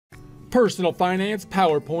Personal Finance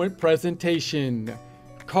PowerPoint presentation.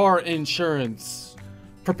 Car insurance.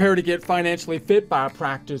 Prepare to get financially fit by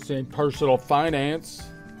practicing personal finance.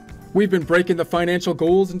 We've been breaking the financial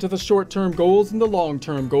goals into the short-term goals and the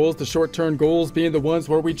long-term goals. The short-term goals being the ones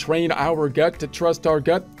where we train our gut to trust our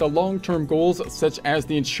gut. The long-term goals, such as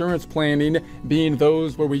the insurance planning, being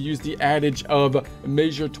those where we use the adage of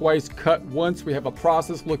measure twice, cut once. We have a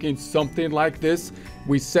process looking something like this.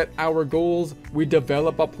 We set our goals, we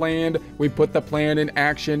develop a plan, we put the plan in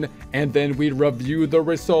action, and then we review the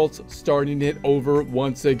results, starting it over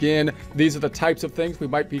once again. These are the types of things we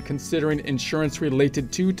might be considering insurance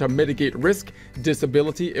related to mitigate risk,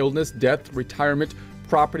 disability, illness, death, retirement,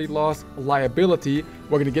 property loss, liability.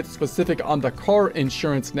 We're going to get specific on the car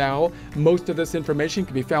insurance now. Most of this information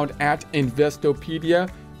can be found at Investopedia.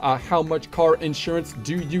 How much car insurance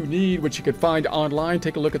do you need, which you can find online.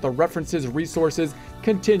 Take a look at the references, resources,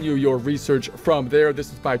 continue your research from there.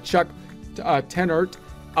 This is by Chuck Tenert,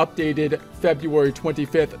 updated February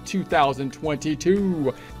 25th,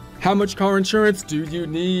 2022. How much car insurance do you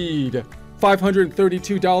need?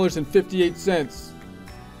 $532.58.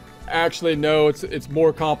 Actually, no, it's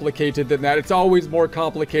more complicated than that. It's always more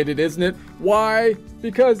complicated, isn't it? Why?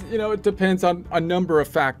 Because, it depends on a number of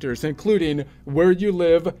factors, including where you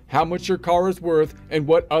live, how much your car is worth, and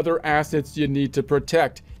what other assets you need to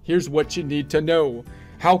protect. Here's what you need to know.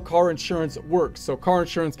 How car insurance works. So car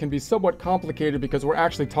insurance can be somewhat complicated because we're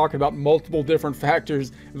actually talking about multiple different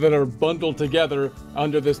factors that are bundled together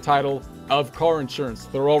under this title of car insurance.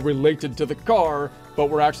 They're all related to the car,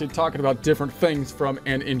 but we're actually talking about different things from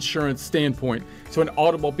an insurance standpoint. So an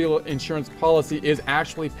automobile insurance policy is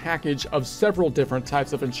actually a package of several different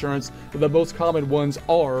types of insurance. The most common ones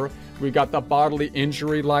are, we got the bodily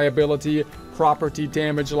injury liability, property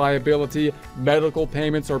damage liability, medical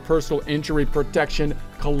payments or personal injury protection,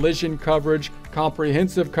 collision coverage,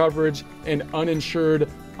 comprehensive coverage, and uninsured,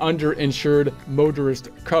 underinsured motorist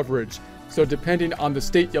coverage. So depending on the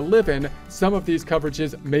state you live in, some of these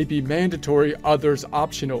coverages may be mandatory, others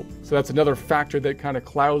optional. So that's another factor that kind of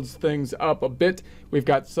clouds things up a bit. We've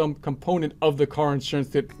got some component of the car insurance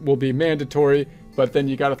that will be mandatory, but then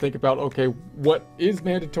you got to think about, okay, what is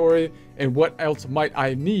mandatory and what else might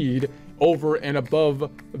I need over and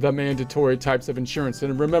above the mandatory types of insurance.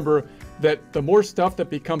 And remember that the more stuff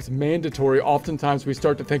that becomes mandatory, oftentimes we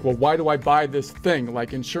start to think, well, why do I buy this thing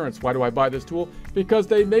like insurance? Why do I buy this tool? Because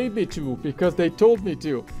they made me to, because they told me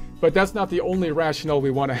to. But that's not the only rationale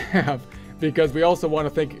we want to have, because we also want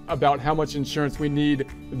to think about how much insurance we need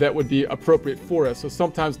that would be appropriate for us. So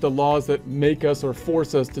sometimes the laws that make us or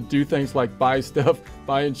force us to do things like buy stuff,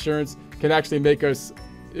 buy insurance, can actually make us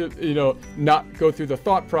not go through the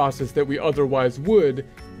thought process that we otherwise would,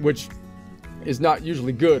 which is not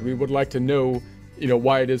usually good. We would like to know,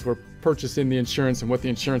 why it is we're purchasing the insurance and what the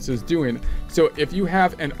insurance is doing. So if you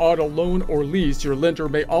have an auto loan or lease, your lender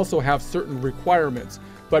may also have certain requirements.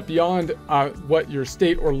 But beyond what your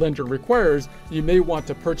state or lender requires, you may want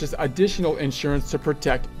to purchase additional insurance to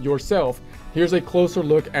protect yourself. Here's a closer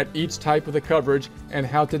look at each type of the coverage and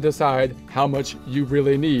how to decide how much you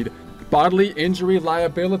really need. Bodily injury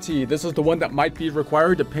liability. This is the one that might be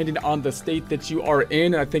required depending on the state that you are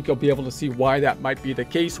in. I think you'll be able to see why that might be the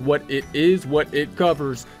case, what it is, what it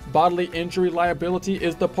covers. Bodily injury liability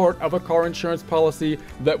is the part of a car insurance policy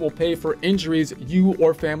that will pay for injuries you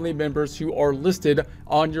or family members who are listed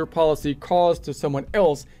on your policy caused to someone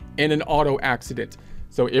else in an auto accident.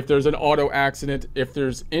 So if there's an auto accident, if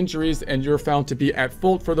there's injuries and you're found to be at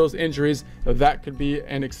fault for those injuries, that could be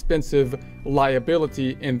an expensive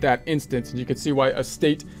liability in that instance. And you can see why a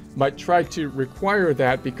state might try to require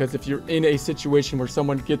that, because if you're in a situation where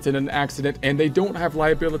someone gets in an accident and they don't have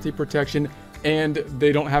liability protection and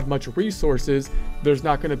they don't have much resources, there's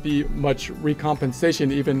not going to be much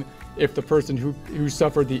recompensation, even if the person who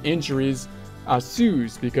suffered the injuries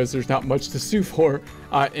sues, because there's not much to sue for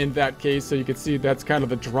in that case. So you can see that's kind of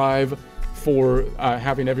the drive for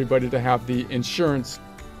having everybody to have the insurance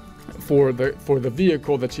for the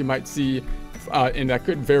vehicle that you might see, and that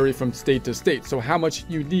could vary from state to state. So how much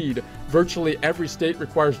you need. Virtually every state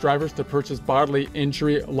requires drivers to purchase bodily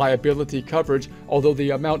injury liability coverage, although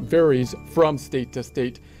the amount varies from state to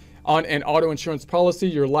state. On an auto insurance policy,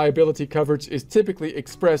 your liability coverage is typically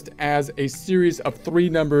expressed as a series of three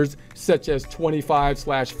numbers, such as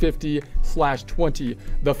 25/50/20.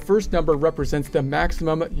 The first number represents the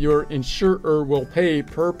maximum your insurer will pay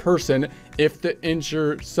per person if they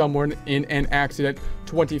injure someone in an accident,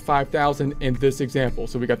 $25,000 in this example.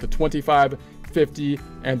 So we got the 25, 50,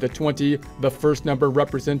 and the 20, the first number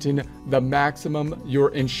representing the maximum your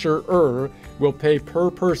insurer will pay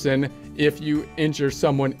per person if you injure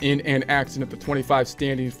someone in an accident, the 25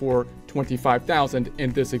 standing for $25,000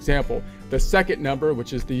 in this example. The second number,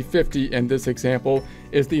 which is the 50 in this example,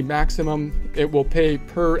 is the maximum it will pay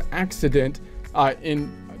per accident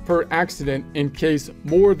in case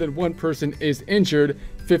more than one person is injured,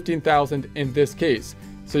 $15,000 in this case.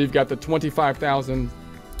 So you've got the $25,000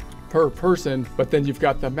 per person, but then you've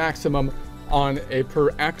got the maximum on a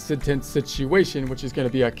per accident situation, which is going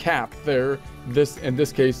to be a cap there. In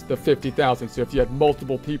this case, the $50,000. So if you had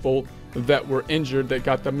multiple people that were injured that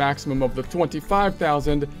got the maximum of the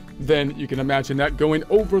 $25,000, then you can imagine that going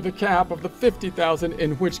over the cap of the $50,000,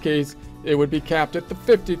 in which case it would be capped at the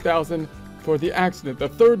 $50,000 for the accident. The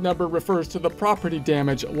third number refers to the property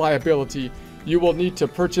damage liability. You will need to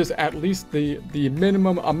purchase at least the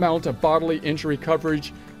minimum amount of bodily injury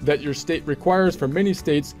coverage that your state requires. For many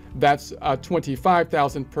states, that's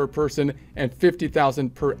 $25,000 per person and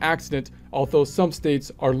 $50,000 per accident, although some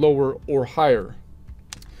states are lower or higher.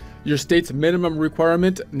 Your state's minimum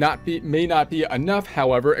requirement may not be enough,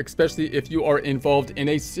 however, especially if you are involved in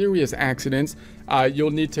a serious accident.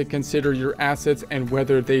 You'll need to consider your assets and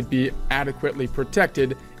whether they'd be adequately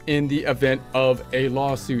protected in the event of a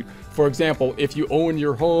lawsuit. For example, if you own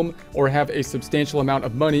your home or have a substantial amount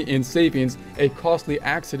of money in savings, a costly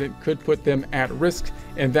accident could put them at risk.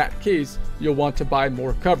 In that case, you'll want to buy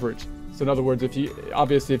more coverage. So in other words, if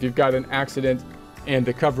you've got an accident and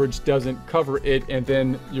the coverage doesn't cover it and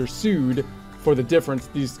then you're sued for the difference,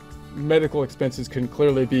 these medical expenses can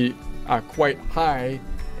clearly be quite high.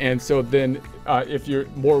 And so then if you're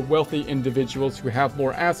more wealthy individuals who have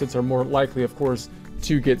more assets are more likely, of course,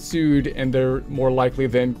 to get sued, and they're more likely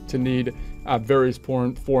then to need various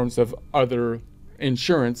forms of other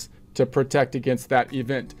insurance to protect against that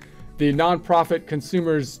event. The Nonprofit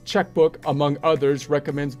Consumer's Checkbook, among others,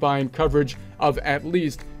 recommends buying coverage of at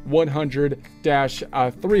least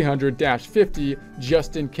 100-300-50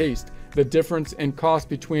 just in case. The difference in cost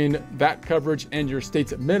between that coverage and your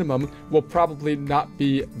state's minimum will probably not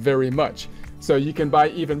be very much. So you can buy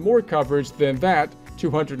even more coverage than that,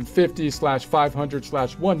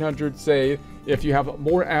 250/500/100, say, if you have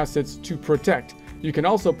more assets to protect. You can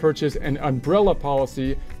also purchase an umbrella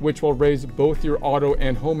policy, which will raise both your auto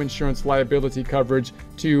and home insurance liability coverage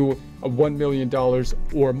to $1 million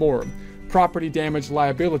or more. Property damage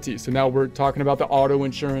liability. So now we're talking about the auto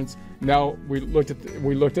insurance. Now we looked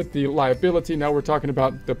at the liability. Now we're talking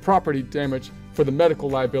about the property damage for the medical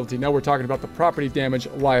liability. Now we're talking about the property damage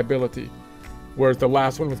liability, whereas the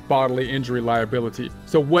last one was bodily injury liability.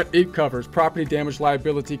 So what it covers: property damage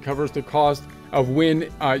liability covers the cost of when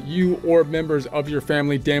you or members of your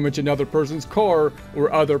family damage another person's car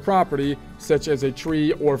or other property, such as a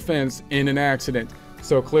tree or fence, in an accident.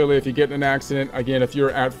 So clearly, if you get in an accident, again, if you're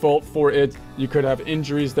at fault for it, you could have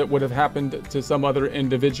injuries that would have happened to some other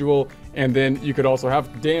individual, and then you could also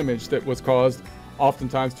have damage that was caused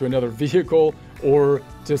oftentimes to another vehicle or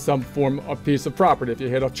to some form of piece of property. If you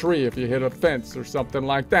hit a tree, if you hit a fence or something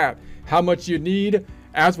like that. How much you need?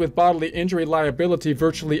 As with bodily injury liability,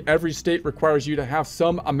 virtually every state requires you to have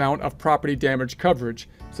some amount of property damage coverage.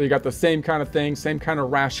 So you got the same kind of thing, same kind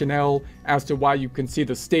of rationale as to why you can see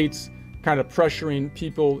the states kind of pressuring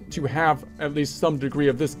people to have at least some degree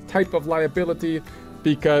of this type of liability,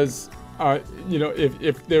 because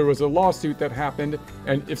if there was a lawsuit that happened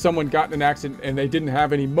and if someone got in an accident and they didn't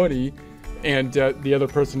have any money, and the other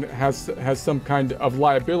person has some kind of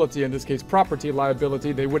liability, in this case property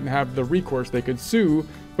liability, they wouldn't have the recourse. They could sue,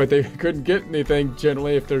 but they couldn't get anything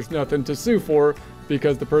generally if there's nothing to sue for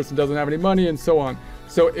because the person doesn't have any money, and so on.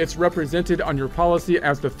 So it's represented on your policy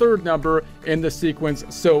as the third number in the sequence.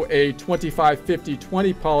 So a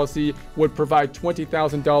 25-50-20 policy would provide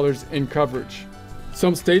 $20,000 in coverage.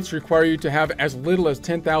 Some states require you to have as little as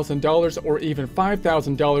 $10,000 or even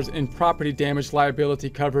 $5,000 in property damage liability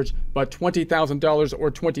coverage, but $20,000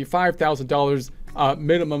 or $25,000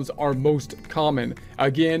 minimums are most common.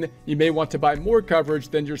 Again, you may want to buy more coverage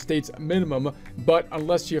than your state's minimum, but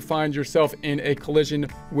unless you find yourself in a collision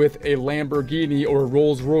with a Lamborghini or a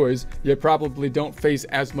Rolls-Royce, you probably don't face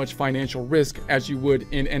as much financial risk as you would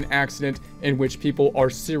in an accident in which people are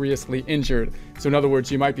seriously injured. So in other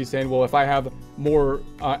words, you might be saying, well, if I have more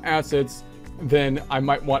assets, then I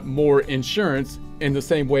might want more insurance, in the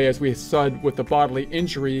same way as we said with the bodily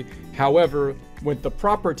injury. However, with the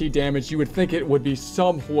property damage, you would think it would be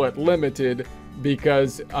somewhat limited,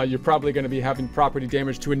 because you're probably going to be having property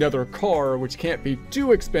damage to another car, which can't be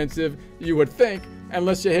too expensive, you would think,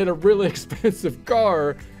 unless you hit a really expensive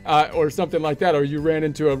car or something like that, or you ran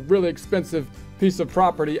into a really expensive piece of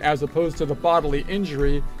property, as opposed to the bodily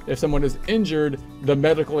injury. If someone is injured, the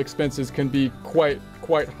medical expenses can be quite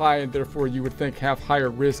high, and therefore you would think have higher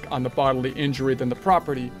risk on the bodily injury than the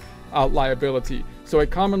property liability. So a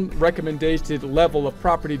common recommended level of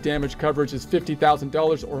property damage coverage is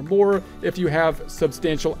 $50,000 or more if you have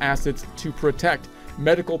substantial assets to protect.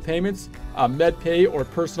 Medical payments, MedPay or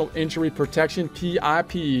personal injury protection,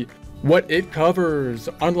 PIP. What it covers.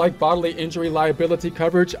 Unlike bodily injury liability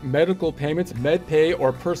coverage, medical payments, MedPay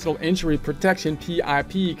or personal injury protection,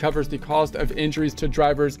 PIP, covers the cost of injuries to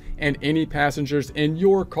drivers and any passengers in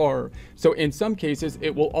your car. So in some cases,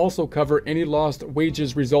 it will also cover any lost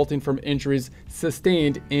wages resulting from injuries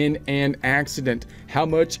sustained in an accident. How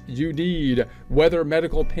much you need. Whether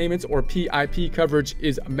medical payments or PIP coverage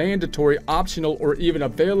is mandatory, optional, or even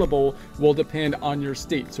available will depend on your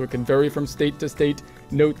state. So it can vary from state to state.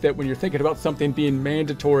 Note that when you're thinking about something being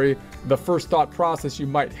mandatory, the first thought process you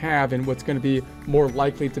might have, and what's going to be more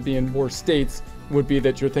likely to be in more states, would be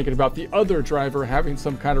that you're thinking about the other driver having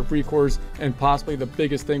some kind of recourse, and possibly the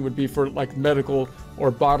biggest thing would be for like medical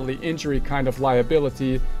or bodily injury kind of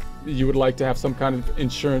liability. You would like to have some kind of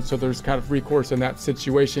insurance so there's kind of recourse in that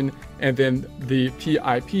situation. And then the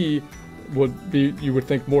PIP would be, you would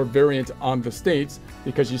think, more variant on the states,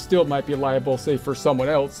 because you still might be liable, say, for someone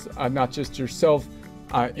else, not just yourself.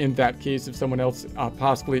 In that case, if someone else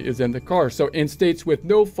possibly is in the car. So in states with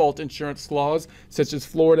no fault insurance laws, such as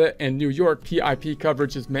Florida and New York, PIP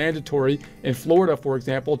coverage is mandatory. In Florida, for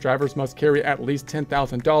example, drivers must carry at least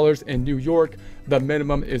 $10,000. In New York, the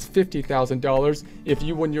minimum is $50,000. If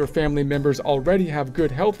you and your family members already have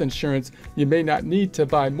good health insurance, you may not need to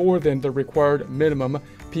buy more than the required minimum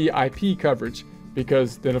PIP coverage,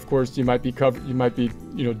 because then of course you might be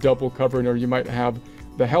double covering, or you might have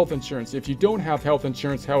the health insurance. If you don't have health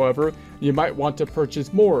insurance, however, you might want to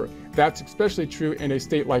purchase more. That's especially true in a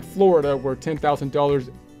state like Florida, where $10,000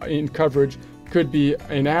 in coverage could be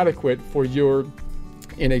inadequate for you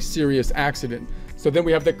in a serious accident. So then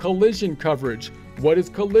we have the collision coverage. What is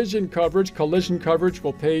collision coverage? Collision coverage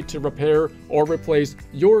will pay to repair or replace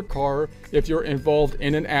your car if you're involved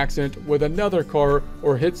in an accident with another car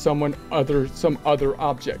or hit some other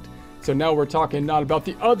object. So now we're talking not about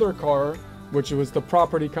the other car, which was the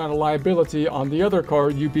property kind of liability on the other car,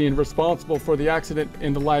 you being responsible for the accident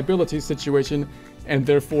in the liability situation, and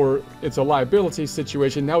therefore it's a liability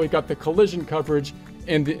situation. Now we've got the collision coverage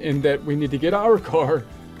in that we need to get our car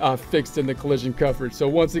fixed in the collision coverage. So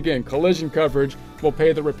once again, collision coverage will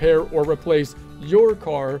pay to repair or replace your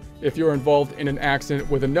car if you're involved in an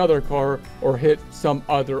accident with another car or hit some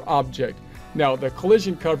other object. Now, the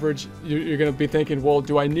collision coverage, you're going to be thinking, well,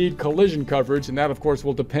 do I need collision coverage? And that, of course,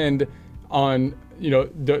 will depend on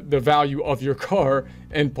the value of your car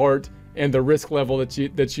in part, and the risk level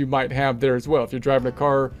that you might have there as well. If you're driving a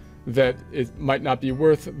car that might not be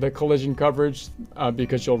worth the collision coverage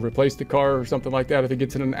because you'll replace the car or something like that if it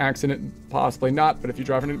gets in an accident, possibly not. But if you're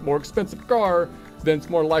driving a more expensive car, then it's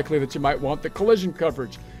more likely that you might want the collision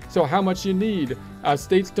coverage. So how much you need?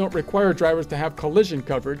 States don't require drivers to have collision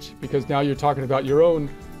coverage, because now you're talking about your own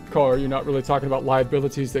car. You're not really talking about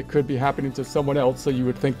liabilities that could be happening to someone else. So you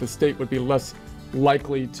would think the state would be less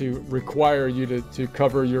likely to require you to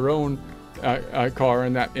cover your own car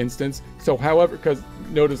in that instance. So however, because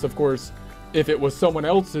notice, of course, if it was someone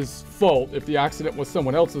else's fault, if the accident was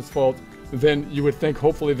someone else's fault, then you would think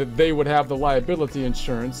hopefully that they would have the liability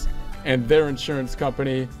insurance, and their insurance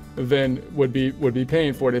company then would be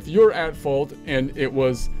paying for it. If you're at fault and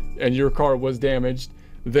your car was damaged,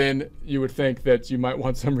 then you would think that you might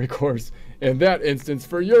want some recourse in that instance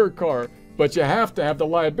for your car. But you have to have the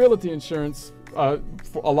liability insurance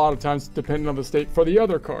for a lot of times, depending on the state, for the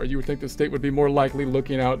other car. You would think the state would be more likely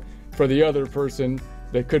looking out for the other person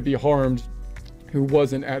that could be harmed who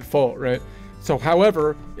wasn't at fault, right? So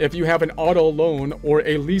however, if you have an auto loan or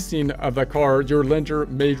a leasing of a car, your lender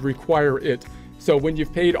may require it. So when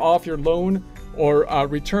you've paid off your loan or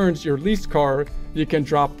returns your leased car, you can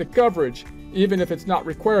drop the coverage. Even if it's not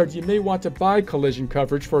required, you may want to buy collision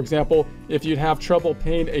coverage. For example, if you'd have trouble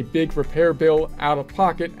paying a big repair bill out of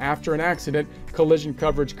pocket after an accident, collision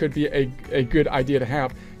coverage could be a good idea to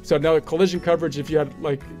have. So now collision coverage, if you had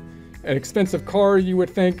like an expensive car, you would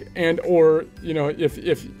think, and or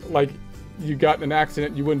if like you got in an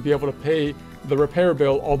accident, you wouldn't be able to pay the repair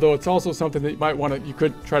bill. Although it's also something that you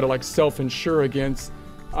could try to like self-insure against,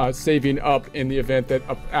 saving up in the event that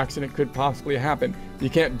an accident could possibly happen. You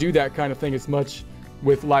can't do that kind of thing as much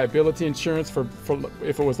with liability insurance for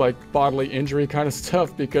if it was like bodily injury kind of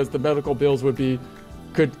stuff, because the medical bills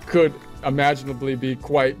could imaginably be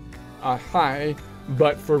quite high.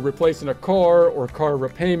 But for replacing a car or car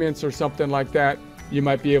repayments or something like that, you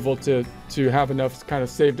might be able to have enough kind of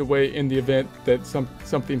saved away in the event that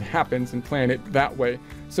something happens, and plan it that way.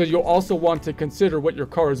 So you'll also want to consider what your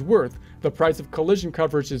car is worth. the price of collision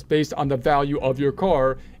coverage is based on the value of your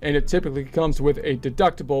car, and it typically comes with a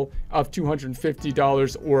deductible of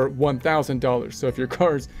 $250 or $1,000. So if your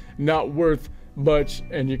car is not worth much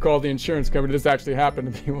and you call the insurance company, this actually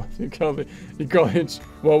happened to me once.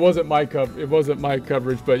 Well, it wasn't my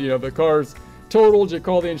coverage, but you know, the car's totaled. You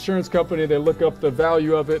call the insurance company, they look up the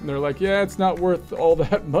value of it, and they're like, yeah, it's not worth all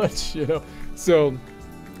that much, you know. So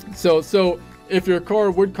if your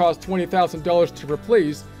car would cost $20,000 to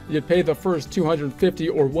replace, you'd pay the first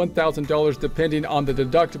 $250 or $1,000 depending on the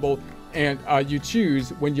deductible, and you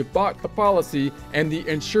choose when you bought the policy, and the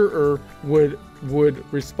insurer would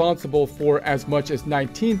responsible for as much as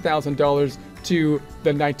 $19,000 to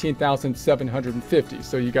the $19,750.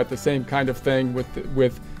 So you got the same kind of thing with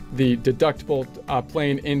the deductible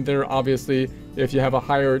playing in there. Obviously, if you have a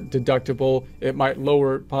higher deductible, it might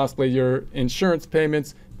lower possibly your insurance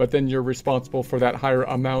payments, but then you're responsible for that higher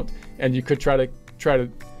amount, and you could try to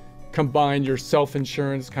combine your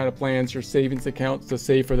self-insurance kind of plans, your savings accounts, to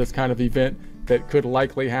save for this kind of event that could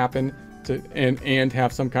likely happen, and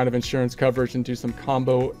have some kind of insurance coverage, and do some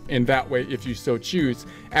combo in that way if you so choose.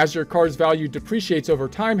 As your car's value depreciates over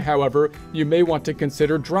time, however, you may want to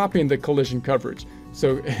consider dropping the collision coverage.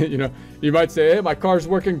 So, you know, you might say, hey, my car's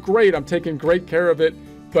working great, I'm taking great care of it,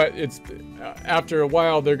 but it's after a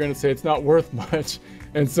while they're going to say it's not worth much,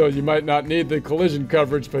 and so you might not need the collision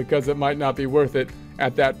coverage because it might not be worth it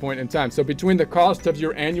at that point in time. So between the cost of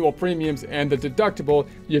your annual premiums and the deductible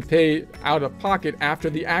you pay out of pocket after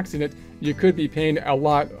the accident, you could be paying a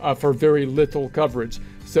lot for very little coverage.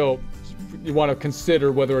 So you want to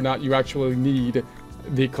consider whether or not you actually need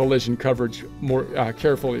the collision coverage more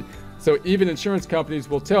carefully. So even insurance companies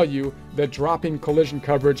will tell you that dropping collision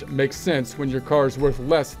coverage makes sense when your car is worth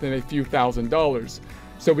less than a few $1,000s.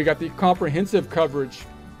 So we got the comprehensive coverage.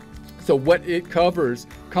 So what it covers: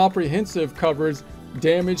 comprehensive covers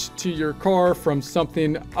damage to your car from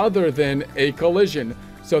something other than a collision.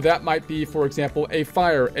 So that might be, for example, a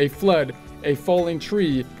fire, a flood, a falling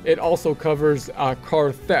tree. It also covers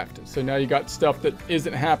car theft. So now you got stuff that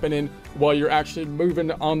isn't happening while you're actually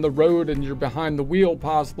moving on the road and you're behind the wheel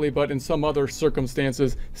possibly, but in some other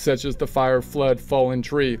circumstances such as the fire, flood, fallen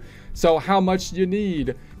tree. So how much you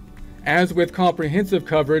need? As with comprehensive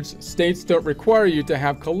coverage, states don't require you to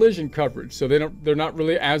have collision coverage. So they're not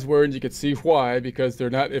really as worried. You can see why, because they're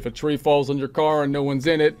not, if a tree falls on your car and no one's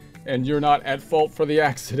in it and you're not at fault for the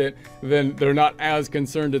accident, then they're not as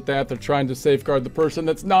concerned at that. They're trying to safeguard the person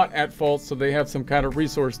that's not at fault, so they have some kind of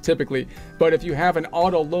resource typically. But if you have an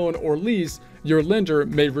auto loan or lease, your lender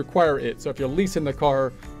may require it. So if you're leasing the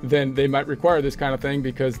car, then they might require this kind of thing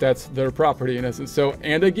because that's their property in essence. So,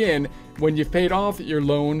 and again, when you've paid off your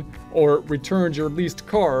loan or returned your leased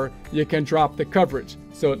car, you can drop the coverage.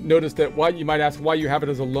 So notice that why you might ask why you have it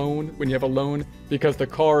as a loan when you have a loan, because the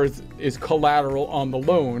car is collateral on the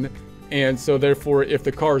loan. And so therefore, if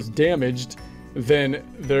the car is damaged, then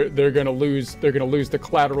they're going to lose the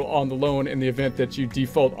collateral on the loan in the event that you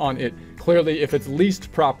default on it. Clearly, if it's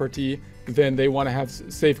leased property, then they want to have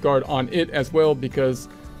safeguard on it as well because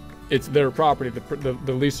it's their property,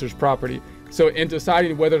 the leaser's property. So in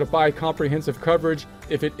deciding whether to buy comprehensive coverage,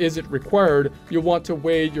 if it isn't required, you'll want to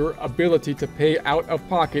weigh your ability to pay out of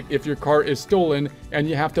pocket if your car is stolen and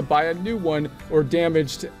you have to buy a new one, or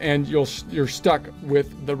damaged and you're stuck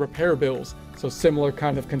with the repair bills. So similar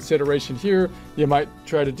kind of consideration here. You might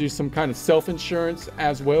try to do some kind of self-insurance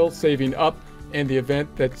as well, saving up in the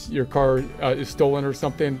event that your car is stolen or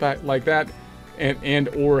something like that, and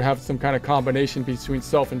or have some kind of combination between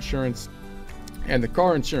self-insurance and the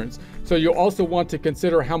car insurance. So you'll also want to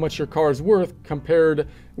consider how much your car is worth compared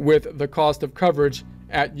with the cost of coverage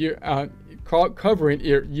at covering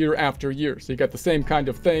year after year. So you got the same kind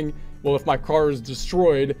of thing. Well, if my car is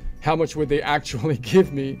destroyed, how much would they actually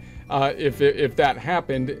give me if that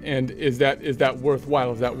happened, and is that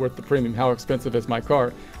worthwhile? Is that worth the premium? How expensive is my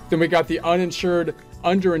car? Then we got the uninsured,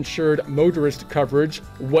 underinsured motorist coverage,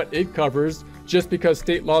 what it covers. Just because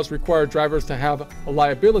state laws require drivers to have a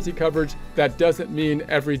liability coverage, that doesn't mean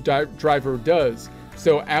every driver does.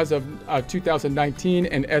 So as of 2019,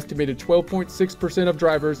 an estimated 12.6% of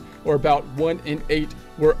drivers, or about 1 in 8,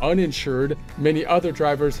 were uninsured. Many other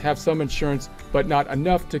drivers have some insurance, but not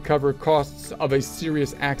enough to cover costs of a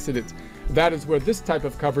serious accident. That is where this type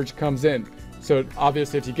of coverage comes in. So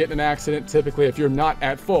obviously, if you get in an accident, typically if you're not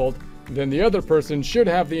at fault, then the other person should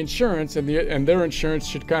have the insurance, and their insurance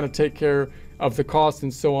should kind of take care of the costs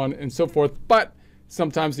and so on and so forth. But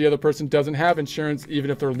sometimes the other person doesn't have insurance,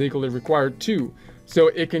 even if they're legally required to. So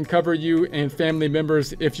it can cover you and family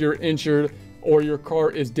members if you're injured or your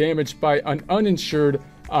car is damaged by an uninsured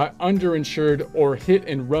underinsured or hit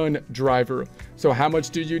and run driver. So how much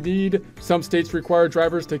do you need? Some states require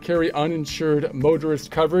drivers to carry uninsured motorist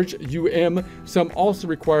coverage, UM. Some also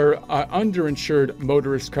require underinsured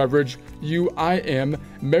motorist coverage, UIM.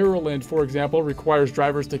 Maryland, for example, requires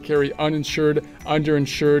drivers to carry uninsured,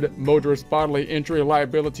 underinsured motorist bodily injury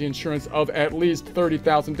liability insurance of at least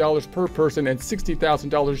 $30,000 per person and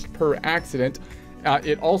 $60,000 per accident.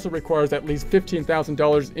 It also requires at least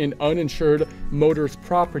 $15,000 in uninsured motorist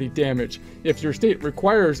property damage. If your state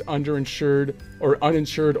requires underinsured or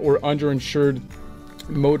uninsured or underinsured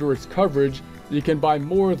motorist coverage, you can buy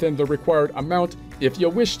more than the required amount if you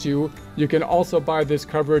wish to. You can also buy this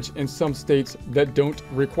coverage in some states that don't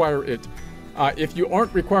require it. If you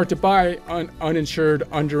aren't required to buy uninsured,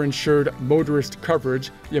 underinsured motorist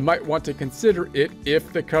coverage, you might want to consider it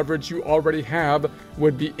if the coverage you already have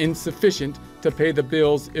would be insufficient to pay the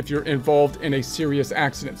bills if you're involved in a serious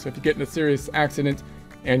accident. So if you get in a serious accident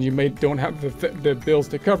and you don't have the bills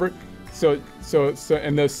to cover it,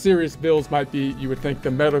 and those serious bills might be, you would think,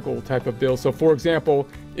 the medical type of bill. So for example,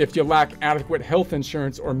 if you lack adequate health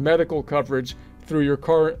insurance or medical coverage through your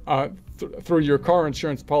car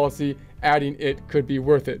insurance policy, adding it could be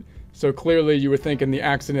worth it. So clearly you would think in the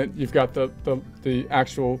accident you've got the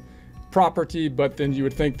actual property, but then you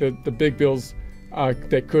would think that the big bills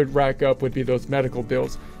that could rack up would be those medical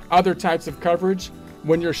bills. Other types of coverage: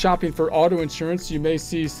 when you're shopping for auto insurance, you may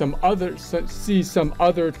see some other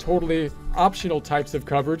totally optional types of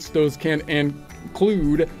coverage. Those can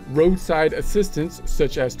include roadside assistance,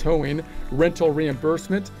 such as towing, rental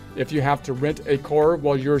reimbursement if you have to rent a car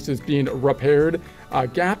while yours is being repaired,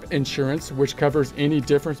 gap insurance, which covers any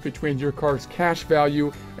difference between your car's cash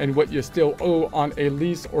value and what you still owe on a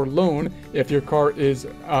lease or loan if your car is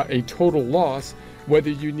a total loss. Whether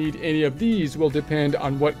you need any of these will depend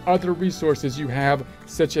on what other resources you have,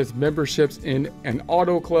 such as memberships in an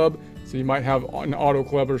auto club. So you might have an auto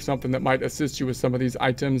club or something that might assist you with some of these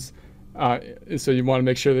items. So you want to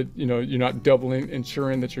make sure that you're not doubling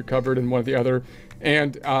insuring that you're covered in one or the other,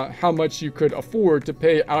 and how much you could afford to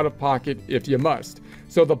pay out of pocket if you must.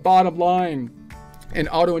 So the bottom line: an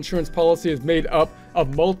auto insurance policy is made up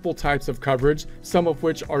of multiple types of coverage, some of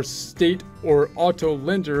which our state or auto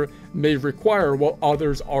lender may require, while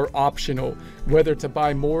others are optional. Whether to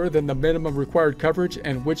buy more than the minimum required coverage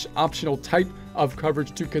and which optional type of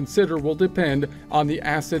coverage to consider will depend on the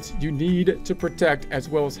assets you need to protect, as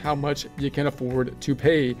well as how much you can afford to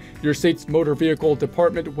pay. Your state's motor vehicle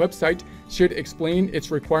department website should explain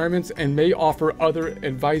its requirements and may offer other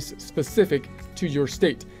advice specific to your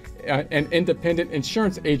state. An independent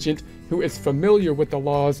insurance agent who is familiar with the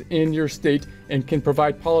laws in your state and can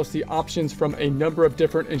provide policy options from a number of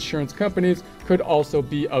different insurance companies could also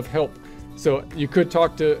be of help. So you could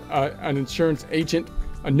talk to an insurance agent.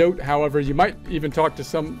 A note, however, you might even talk to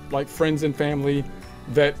some like friends and family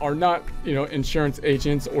that are not, insurance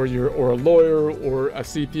agents, or a lawyer or a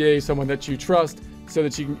CPA, someone that you trust, so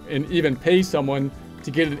that you can even pay someone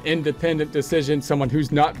to get an independent decision, someone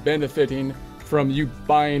who's not benefiting from you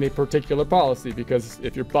buying a particular policy. Because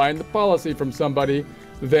if you're buying the policy from somebody,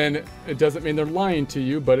 then it doesn't mean they're lying to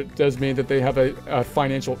you, but it does mean that they have a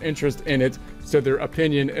financial interest in it. So their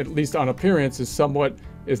opinion, at least on appearance,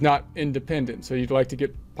 is not independent. So you'd like to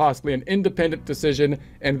get possibly an independent decision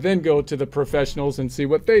and then go to the professionals and see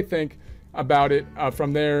what they think about it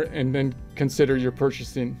from there, and then consider your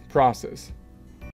purchasing process.